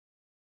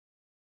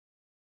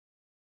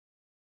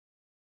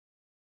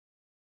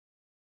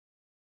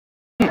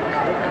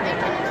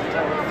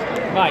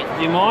Mate,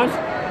 do you mind?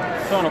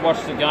 Trying to watch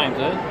the game,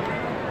 dude.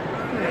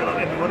 Yeah,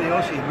 like everybody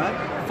else here, mate.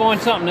 Find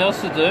something else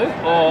to do,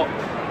 or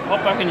hop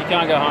back and you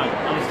can't go home.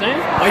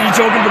 Understand? Are you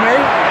talking to me?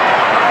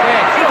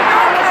 Yeah, sure.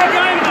 Watch the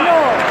game,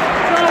 mate.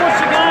 Trying to watch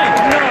the game.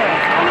 No.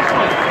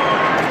 Honestly.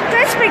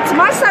 Don't speak to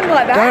my son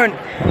like that. Don't.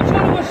 We're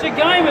trying to watch the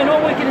game and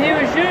all we can hear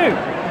is you.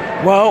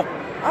 Well,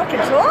 I can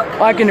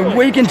talk.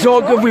 we can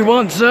talk if we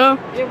want, sir.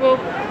 Yeah, well.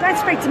 Don't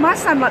speak to my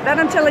son like that.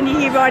 I'm telling you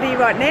here,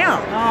 right now.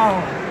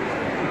 Oh.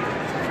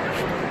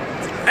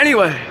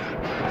 Anyway,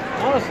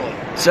 Honestly.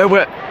 so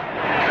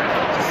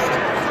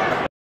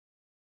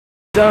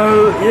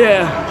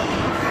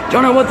yeah,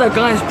 don't know what that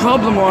guy's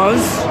problem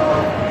was,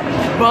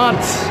 but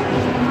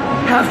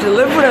have to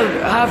live with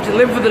it. Have to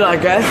live with it, I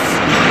guess.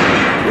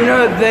 You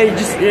know, they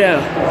just he'll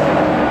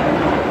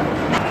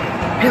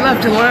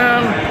have to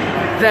learn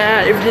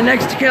that if you're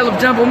next to Kalab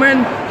Templeman,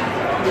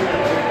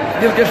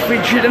 you'll get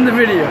featured in the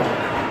video.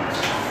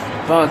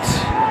 But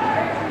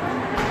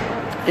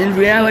in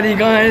reality,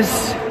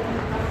 guys,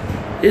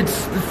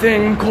 it's the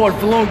thing called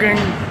vlogging,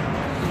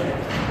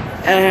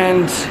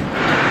 and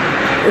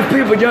if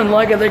people don't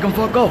like it, they can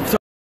fuck off. So